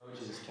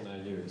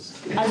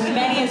please. As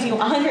many as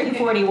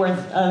 140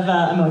 worth of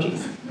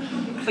emojis.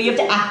 But you have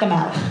to act them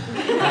out.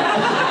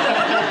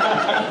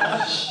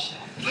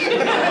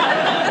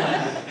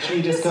 Should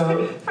we just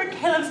go? For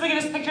Caleb's making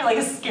us picture like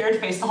a scared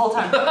face the whole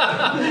time.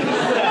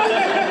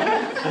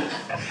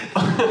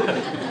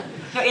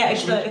 No, yeah,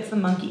 it's the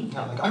monkey.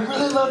 No, like, I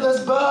really love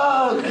this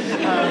book!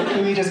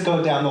 Can we just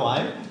go down the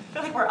line? I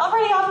feel like we're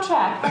already off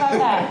track. How about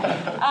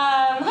that?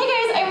 Hi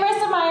guys, I'm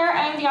Marissa Meyer.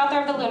 I'm the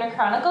author of the Lunar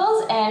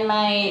Chronicles, and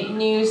my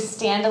new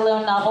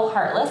standalone novel,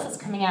 Heartless, is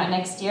coming out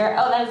next year.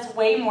 Oh, that is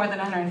way more than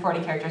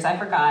 140 characters. I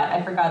forgot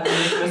that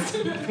this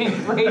was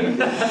being great.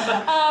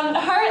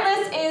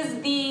 Heartless is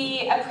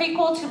a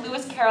prequel to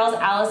Lewis Carroll's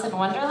Alice in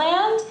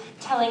Wonderland,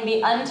 telling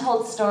the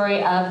untold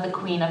story of the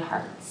Queen of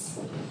Hearts.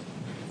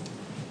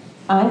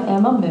 I'm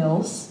Emma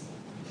Mills,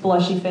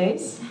 blushy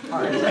face.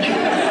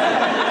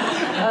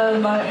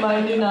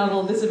 My new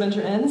novel, This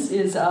Adventure Ends,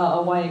 is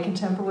a YA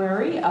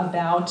contemporary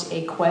about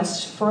a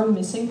quest for a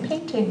missing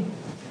painting.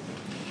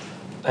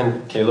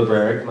 I'm Caleb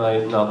Roehrig. My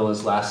novel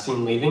is Last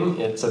Seen Leaving.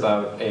 It's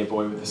about a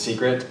boy with a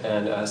secret,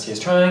 and as he is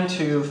trying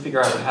to figure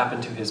out what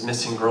happened to his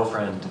missing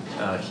girlfriend,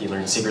 he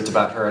learns secrets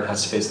about her and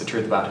has to face the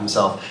truth about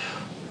himself.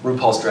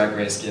 RuPaul's Drag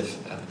Race gif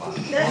at the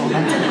bottom.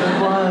 That's a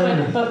good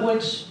one. But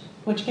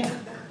which gift?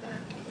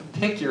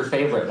 Pick your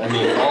favorite. I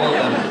mean, all of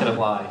them can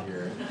apply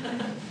here.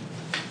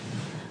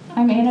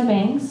 I'm Anna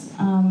Banks,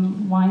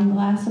 wine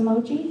glass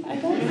emoji, I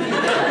guess.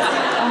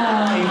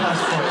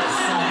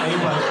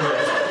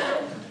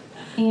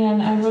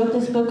 And I wrote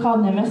this book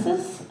called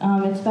Nemesis.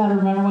 It's about a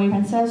runaway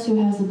princess who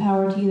has the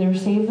power to either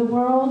save the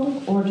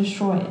world or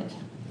destroy it.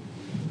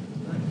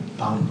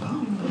 Bum,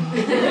 bum.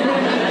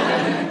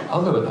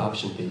 I'll go with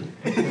option B.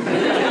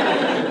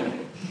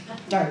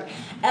 Dark.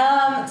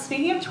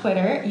 Speaking of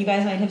Twitter, you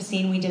guys might have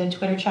seen we did a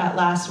Twitter chat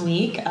last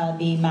week,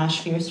 the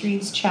Mash Fierce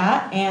Reads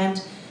chat, and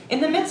in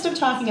the midst of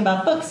talking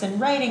about books and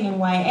writing and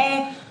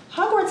YA,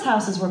 Hogwarts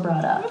houses were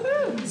brought up.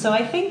 Woohoo. So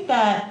I think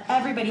that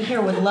everybody here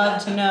would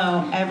love to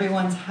know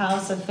everyone's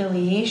house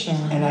affiliation.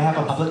 And I have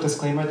a public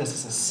disclaimer, this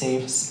is a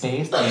safe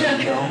space.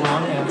 There's no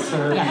wrong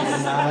answer.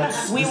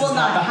 Yes. We will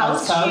not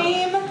house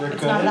shame.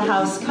 It's not the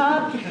house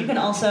cup. You can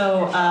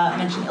also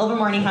mention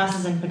Ilvermorny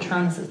houses and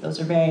Patronuses.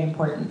 Those are very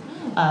important.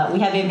 We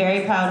have a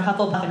very proud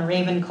Hufflepuff and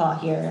Ravenclaw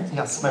here.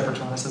 Yes, my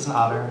Patronus is an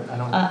otter. I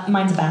don't know.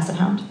 Mine's a Basset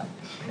Hound.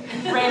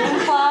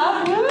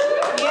 Ravenclaw.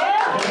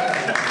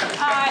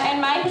 Yeah. And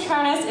my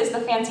Patronus is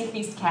the Fancy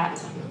Feast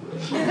cat.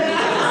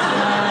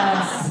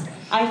 Yes.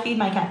 I feed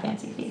my cat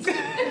Fancy Feast.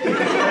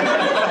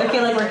 I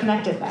feel like we're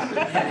connected now.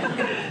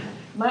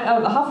 My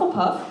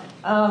Hufflepuff.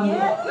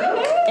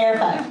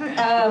 Erica.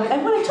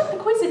 And when I took the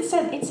quiz, it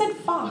said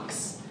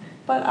fox.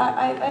 But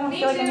I don't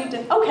feel like I need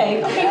to.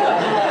 Okay, good.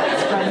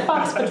 That's right.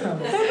 Fox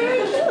Patronus. They're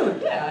very cute.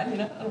 Yeah, I don't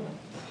know.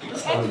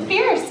 And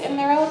fierce in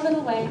their own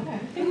little way.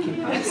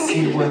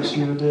 See what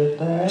you did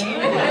there? It's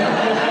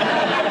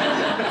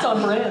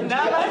on brand.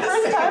 Not my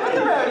first time at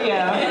the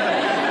rodeo.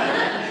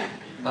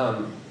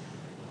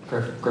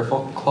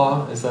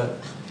 Griffleclaw, is that?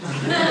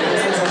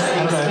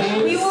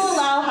 We will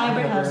allow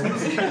hybrid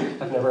houses.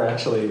 I've never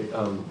actually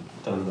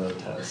done the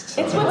test.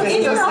 So. It's what's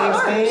in your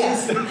art.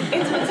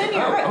 It's what's in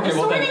your art. Okay, The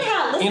well Sorting then,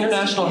 Hat. Listen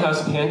International to House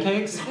of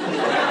Pancakes.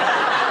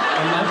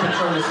 And my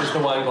Patronus is the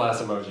wine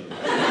glass emoji.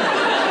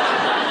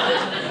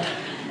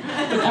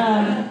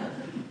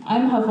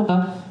 I'm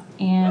Hufflepuff,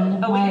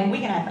 and we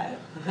can add that.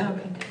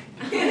 Okay.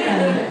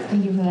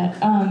 Thank you for that.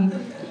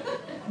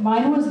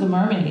 Mine was the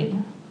mermaid.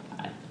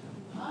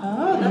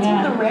 Oh, that's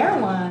one of the rare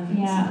ones.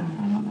 Yeah, I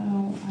don't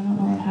know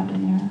what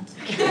happened there.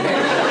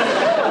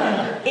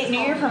 It knew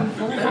you're from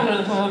Florida.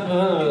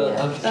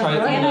 I've tried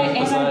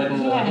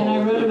And I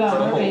wrote about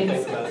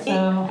mermaids, so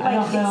I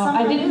don't know.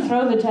 I didn't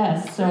throw the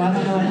test, so I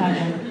don't know what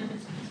happened.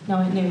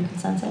 No, it knew. You can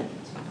sense it.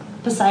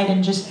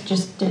 Poseidon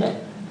just did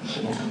it.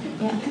 Yeah.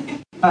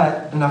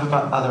 But enough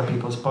about other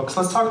people's books.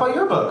 Let's talk about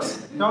your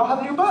books. You all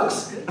have new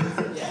books.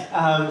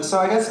 So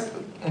I guess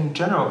in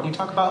general, can you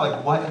talk about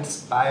like what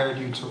inspired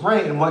you to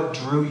write and what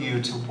drew you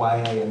to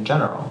YA in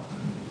general?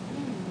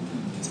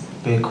 It's a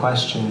big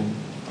question.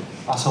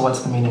 Also,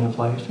 what's the meaning of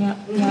life? Yeah.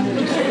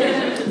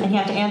 And you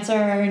have to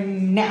answer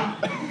now.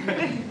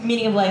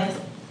 Meaning of life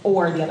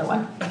or the other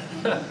one.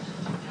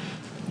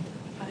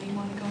 You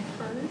want to go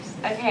first?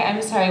 Okay,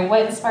 I'm sorry.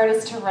 What inspired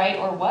us to write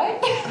or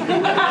what?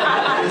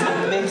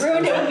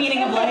 Ruined it with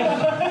meaning of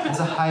life. It's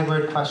a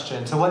hybrid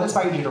question. So what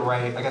inspired you to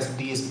write, I guess,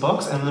 these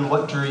books, and then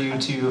what drew you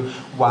to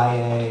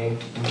YA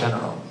in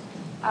general?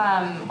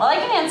 Well, I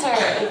can answer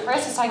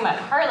first just talking about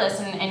Heartless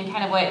and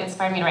kind of what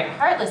inspired me to write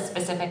Heartless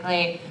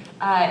specifically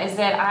is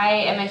that I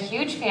am a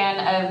huge fan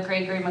of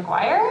Gregory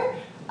Maguire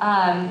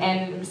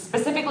and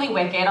specifically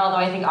Wicked, although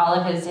I think all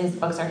of his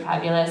books are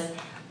fabulous.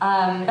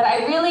 But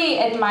I really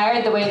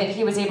admired the way that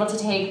he was able to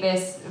take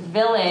this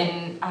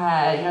villain,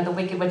 the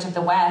Wicked Witch of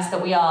the West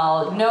that we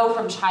all know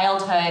from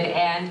childhood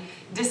and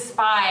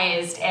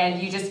despised,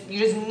 and you just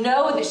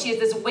know that she is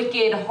this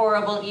wicked,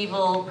 horrible,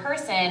 evil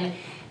person.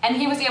 And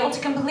he was able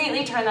to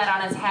completely turn that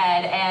on its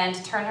head and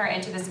turn her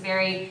into this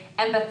very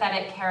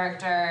empathetic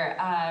character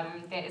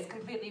that is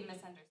completely misunderstood.